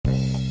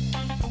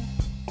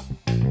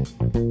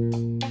Hey,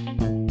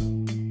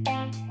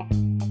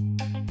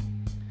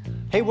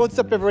 what's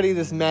up, everybody?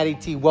 This is Matty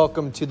T.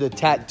 Welcome to the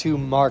Tattoo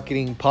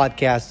Marketing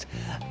Podcast.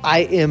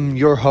 I am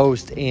your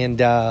host, and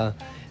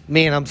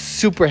man, I'm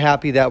super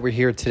happy that we're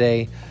here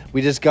today.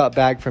 We just got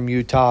back from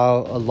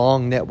Utah, a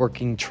long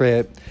networking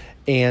trip,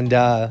 and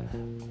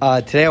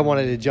today I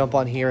wanted to jump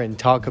on here and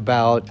talk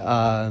about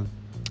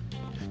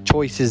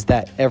choices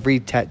that every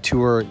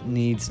tattooer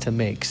needs to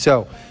make.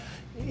 So,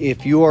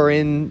 if you are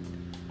in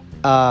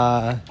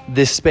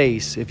this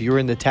space, if you're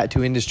in the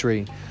tattoo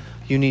industry,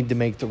 you need to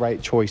make the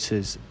right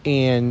choices,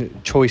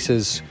 and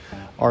choices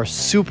are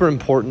super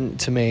important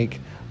to make.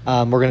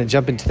 We're going to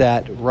jump into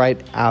that right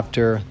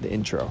after the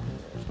intro.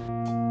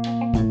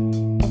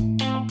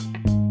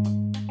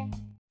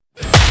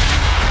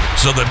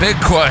 So the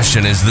big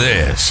question is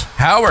this: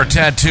 how are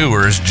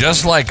tattooers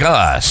just like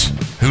us,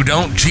 who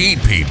don't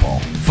cheat people,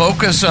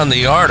 focus on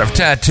the art of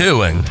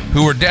tattooing,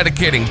 who are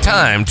dedicating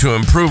time to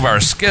improve our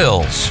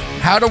skills?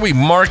 How do we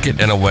market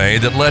in a way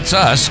that lets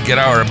us get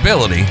our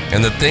ability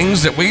and the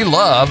things that we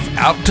love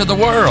out to the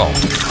world,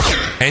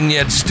 and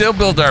yet still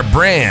build our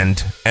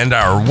brand and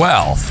our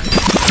wealth?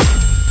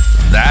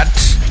 That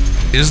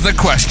is the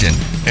question,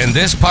 and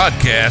this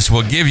podcast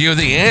will give you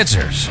the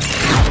answers.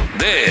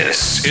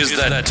 This is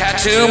the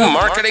Tattoo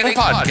Marketing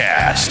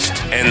Podcast,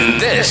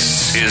 and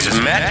this is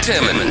Matt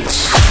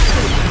Timmons.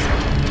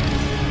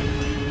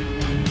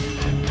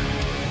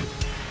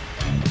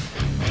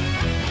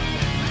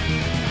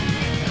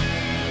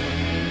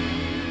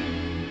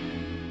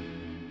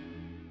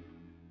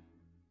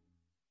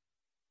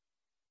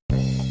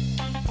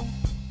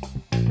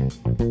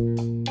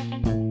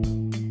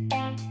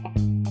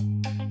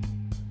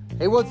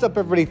 Hey, what's up,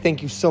 everybody?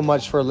 Thank you so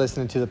much for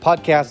listening to the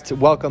podcast.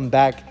 Welcome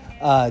back.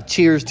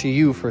 Cheers to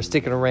you for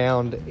sticking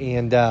around,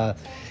 and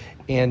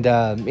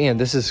man,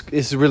 this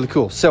is really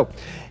cool. So,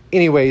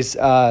 anyways,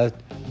 I'd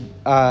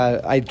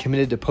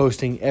committed to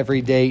posting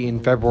every day in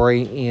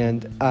February,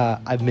 and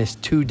I've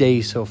missed 2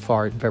 days so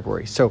far in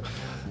February. So,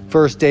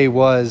 first day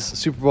was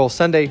Super Bowl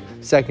Sunday.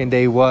 Second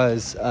day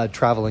was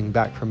traveling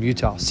back from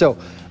Utah. So,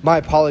 my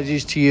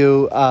apologies to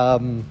you.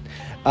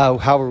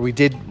 However, we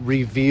did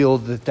reveal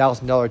the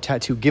 $1,000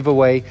 tattoo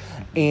giveaway.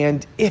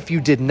 And if you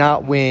did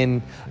not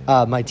win,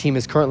 my team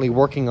is currently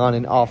working on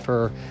an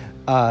offer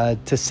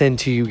to send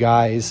to you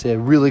guys, a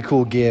really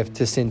cool gift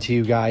to send to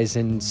you guys.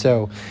 And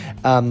so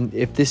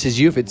if this is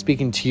you, if it's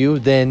speaking to you,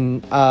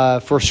 then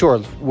for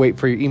sure, wait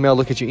for your email,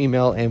 look at your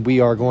email, and we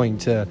are going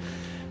to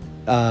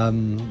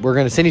we're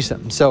going to send you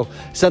something. So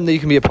something that you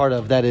can be a part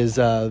of that is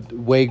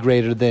way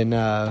greater than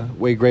the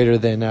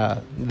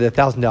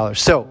 $1,000.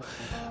 So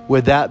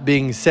with that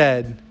being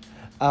said,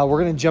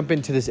 we're going to jump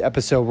into this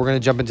episode.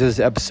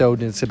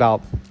 And it's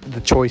about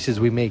the choices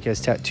we make as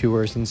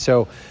tattooers. And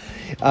so,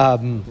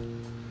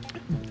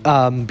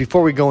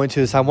 before we go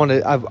into this,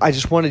 I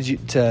just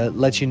wanted to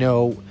let you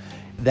know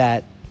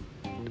that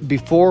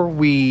before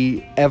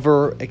we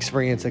ever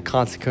experience a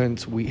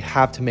consequence, we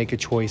have to make a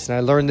choice. And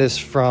I learned this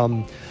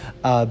from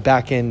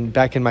back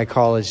in my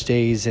college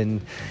days,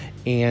 and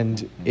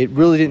it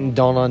really didn't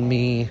dawn on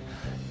me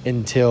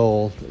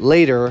until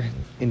later.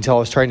 Until I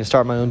was trying to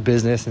start my own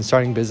business and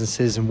starting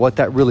businesses and what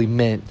that really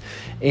meant.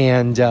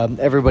 And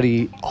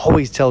everybody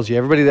always tells you,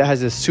 everybody that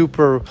has a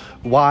super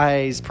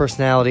wise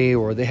personality,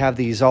 or they have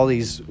all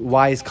these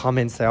wise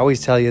comments, they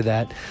always tell you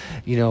that,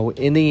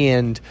 in the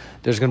end,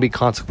 there's going to be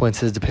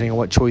consequences depending on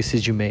what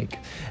choices you make.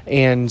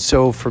 And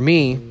so for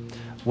me,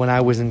 when I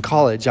was in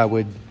college, I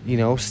would,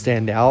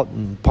 stand out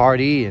and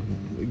party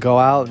and go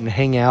out and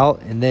hang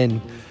out. And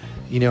then,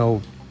 the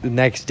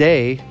next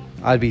day,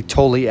 I'd be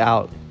totally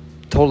out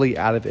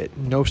of it.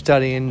 No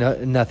studying,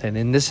 nothing.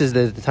 And this is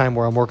the time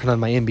where I'm working on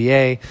my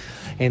MBA,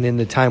 and in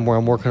the time where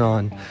I'm working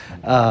on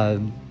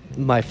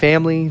my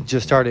family.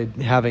 Just started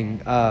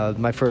having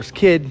my first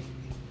kid,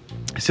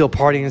 still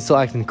partying, still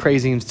acting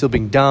crazy, and still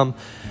being dumb,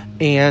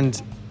 and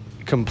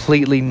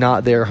completely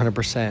not there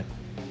 100%.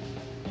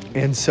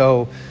 And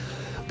so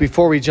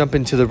before we jump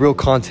into the real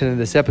content of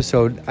this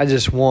episode, I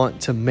just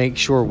want to make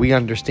sure we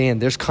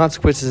understand there's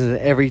consequences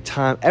every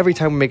time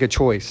we make a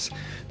choice.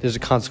 There's a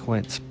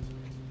consequence.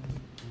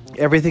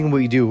 Everything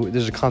we do,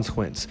 there's a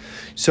consequence.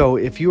 So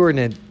if you're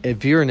an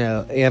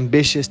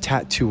ambitious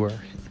tattooer,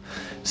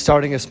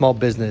 starting a small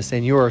business,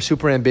 and you are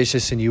super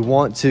ambitious and you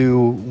want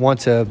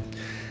to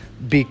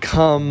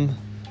become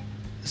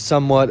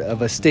somewhat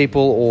of a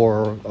staple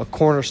or a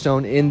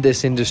cornerstone in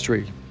this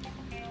industry,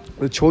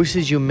 the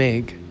choices you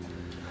make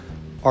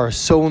are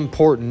so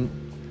important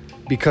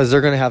because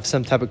they're going to have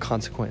some type of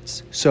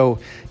consequence. So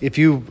if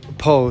you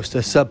post a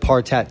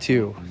subpar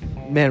tattoo,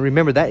 man,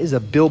 remember that is a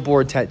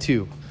billboard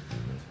tattoo.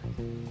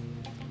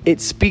 It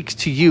speaks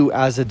to you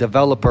as a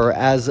developer,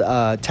 as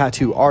a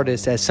tattoo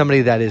artist, as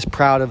somebody that is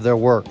proud of their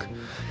work.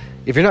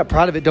 If you're not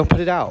proud of it, don't put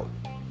it out.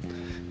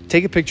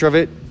 Take a picture of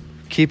it,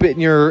 keep it in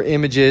your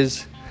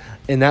images,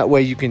 and that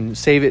way you can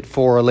save it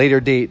for a later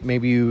date.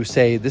 Maybe you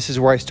say, this is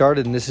where I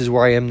started and this is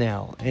where I am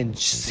now, and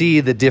see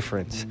the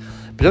difference.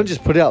 But don't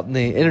just put it out on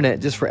the internet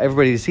just for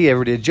everybody to see,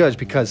 everybody to judge,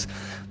 because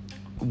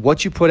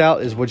what you put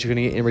out is what you're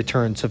going to get in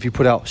return. So if you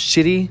put out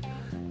shitty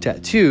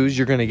tattoos,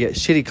 you're going to get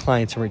shitty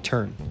clients in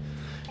return.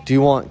 Do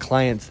you want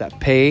clients that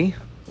pay,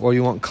 or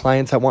you want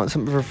clients that want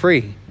something for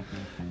free?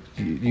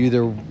 You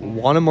either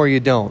want them or you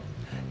don't.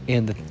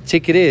 And the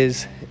ticket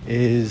is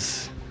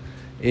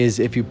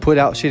if you put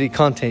out shitty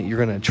content, you're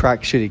going to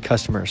attract shitty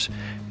customers.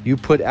 You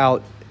put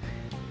out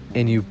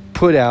and you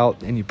put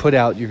out and you put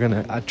out, you're going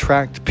to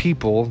attract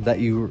people that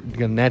you're going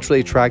to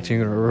naturally attract, and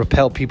you're going to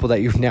repel people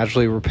that you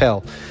naturally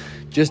repel.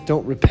 Just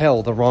don't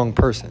repel the wrong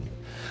person.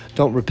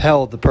 Don't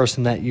repel the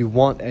person that you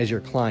want as your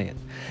client.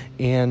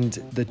 And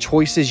the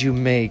choices you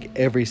make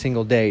every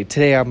single day.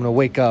 Today I'm going to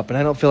wake up and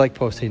I don't feel like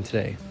posting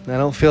today. I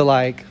don't feel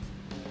like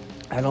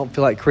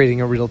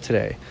creating a reel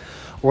today.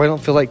 Or I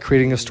don't feel like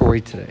creating a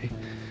story today.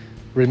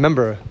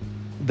 Remember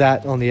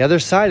that on the other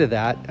side of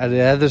that, at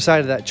the other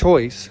side of that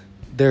choice,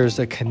 there's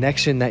a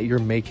connection that you're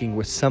making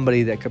with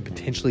somebody that could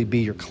potentially be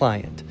your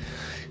client.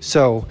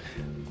 So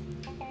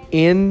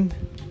in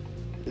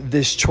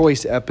this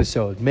choice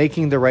episode,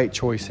 making the right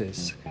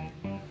choices,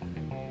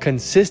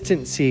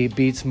 consistency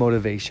beats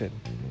motivation.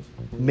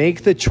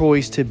 Make the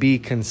choice to be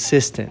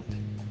consistent.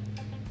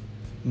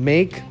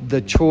 Make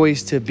the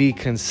choice to be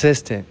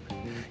consistent.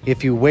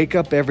 If you wake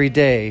up every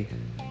day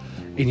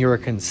and you're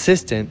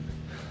consistent,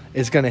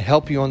 it's going to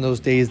help you on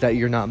those days that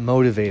you're not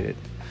motivated.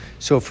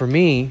 So for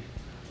me,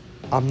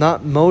 I'm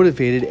not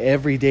motivated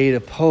every day to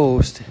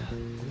post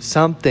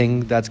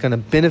something that's going to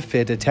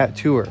benefit a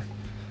tattooer.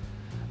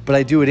 But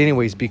I do it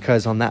anyways,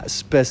 because on that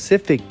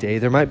specific day,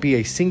 there might be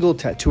a single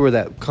tattooer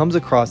that comes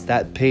across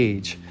that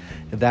page,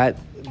 that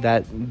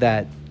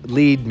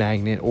lead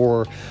magnet,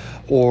 or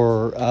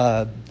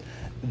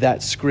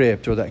that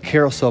script, or that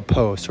carousel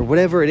post, or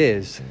whatever it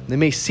is. They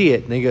may see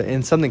it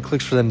and something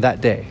clicks for them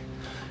that day.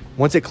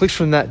 Once it clicks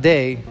from that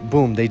day,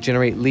 boom, they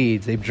generate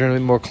leads, they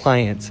generate more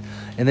clients.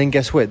 And then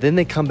guess what? Then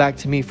they come back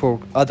to me for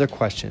other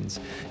questions.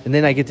 And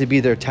then I get to be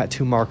their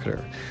tattoo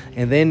marketer.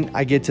 And then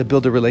I get to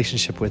build a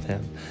relationship with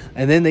them.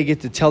 And then they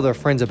get to tell their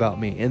friends about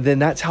me. And then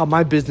that's how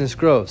my business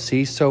grows.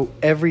 See? So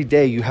every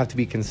day you have to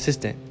be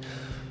consistent.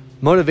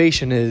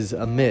 Motivation is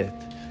a myth.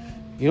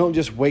 You don't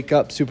just wake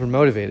up super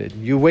motivated.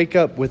 You wake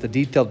up with a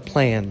detailed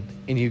plan,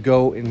 and you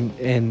go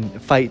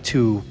and fight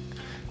to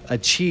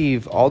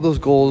achieve all those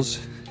goals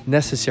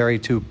necessary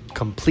to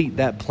complete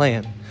that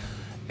plan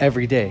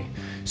every day.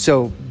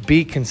 So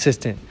be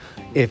consistent.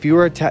 If you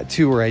are a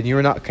tattooer and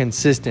you're not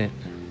consistent,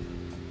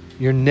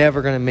 you're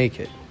never going to make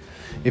it.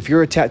 If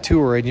you're a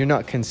tattooer and you're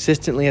not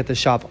consistently at the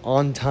shop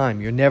on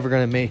time, you're never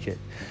going to make it.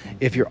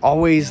 If you're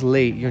always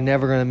late, you're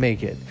never going to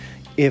make it.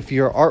 If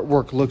your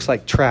artwork looks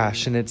like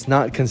trash and it's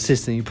not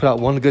consistent, you put out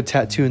one good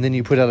tattoo and then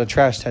you put out a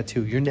trash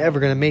tattoo, you're never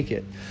going to make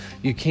it.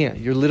 You can't.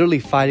 You're literally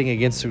fighting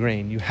against the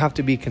grain. You have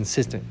to be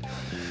consistent.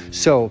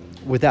 So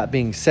with that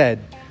being said,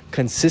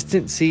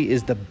 consistency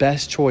is the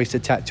best choice a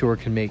tattooer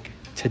can make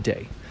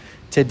today.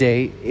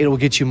 Today, it'll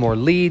get you more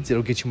leads,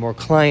 it'll get you more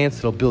clients,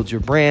 it'll build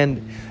your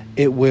brand,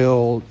 it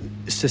will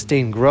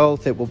sustain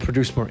growth, it will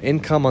produce more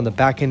income on the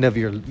back end of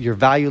your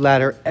value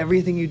ladder.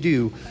 Everything you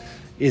do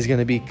is going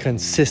to be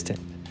consistent.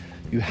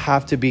 You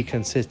have to be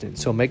consistent.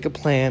 So make a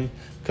plan,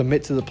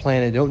 commit to the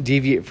plan, and don't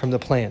deviate from the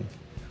plan.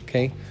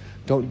 Okay?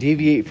 Don't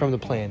deviate from the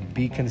plan.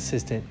 Be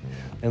consistent.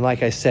 And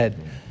like I said,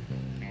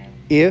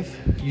 if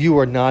you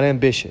are not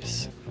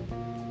ambitious,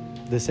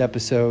 this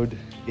episode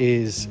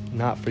is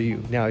not for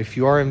you. Now, if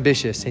you are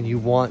ambitious and you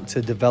want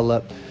to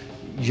develop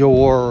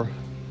your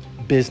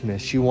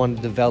business, you want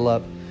to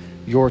develop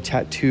your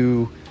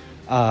tattoo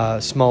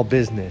small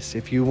business,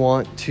 if you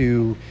want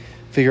to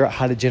figure out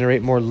how to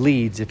generate more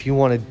leads, if you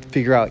want to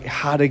figure out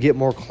how to get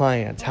more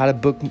clients, how to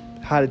book,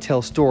 how to tell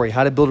a story,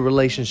 how to build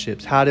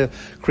relationships, how to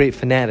create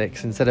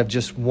fanatics instead of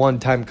just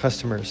one-time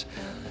customers,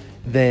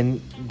 then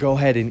go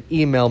ahead and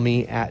email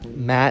me at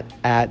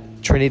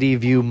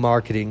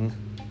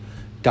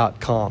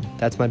matt@trinityviewmarketing.com.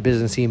 That's my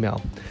business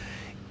email.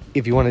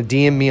 If you want to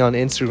DM me on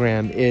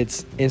Instagram,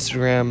 it's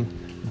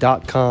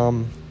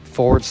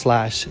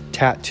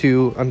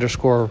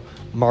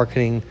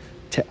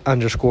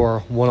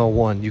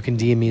instagram.com/tattoo_marketing_101. You can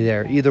DM me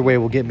there. Either way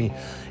will get me.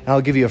 And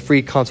I'll give you a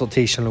free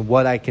consultation on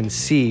what I can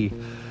see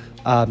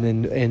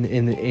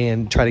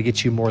and try to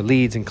get you more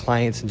leads and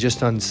clients, and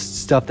just on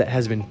stuff that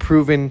has been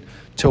proven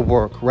to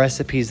work,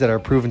 recipes that are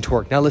proven to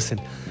work. Now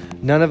listen,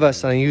 none of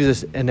us, and I use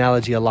this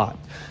analogy a lot,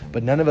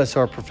 but none of us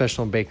are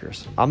professional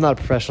bakers. I'm not a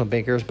professional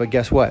baker, but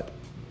guess what?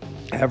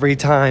 Every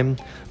time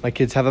my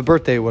kids have a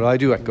birthday, what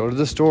do? I go to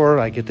the store,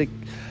 I get the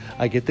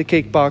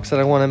cake box that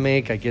I want to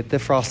make, I get the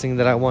frosting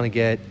that I want to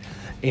get,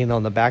 and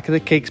on the back of the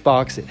cake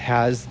box, it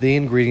has the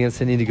ingredients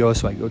that need to go.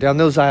 So I go down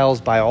those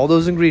aisles, buy all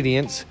those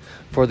ingredients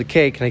for the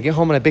cake, and I get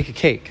home and I bake a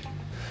cake.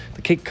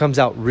 The cake comes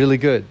out really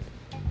good.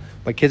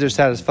 My kids are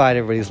satisfied,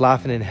 everybody's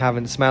laughing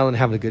and smiling,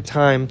 having a good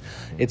time.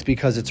 It's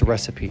because it's a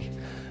recipe.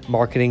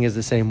 Marketing is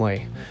the same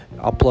way.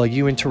 I'll plug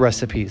you into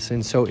recipes.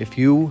 And so if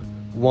you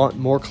want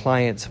more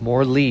clients,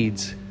 more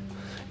leads,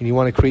 and you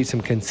want to create some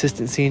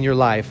consistency in your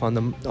life on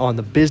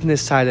the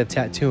business side of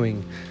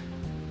tattooing,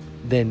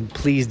 then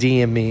please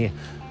DM me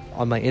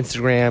on my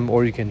Instagram,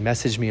 or you can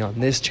message me on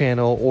this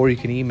channel, or you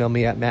can email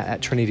me at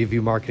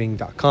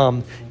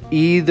matt@trinityviewmarketing.com.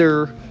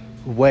 Either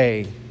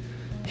way,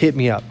 hit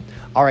me up.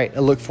 All right, I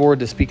look forward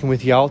to speaking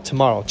with y'all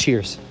tomorrow.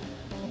 Cheers.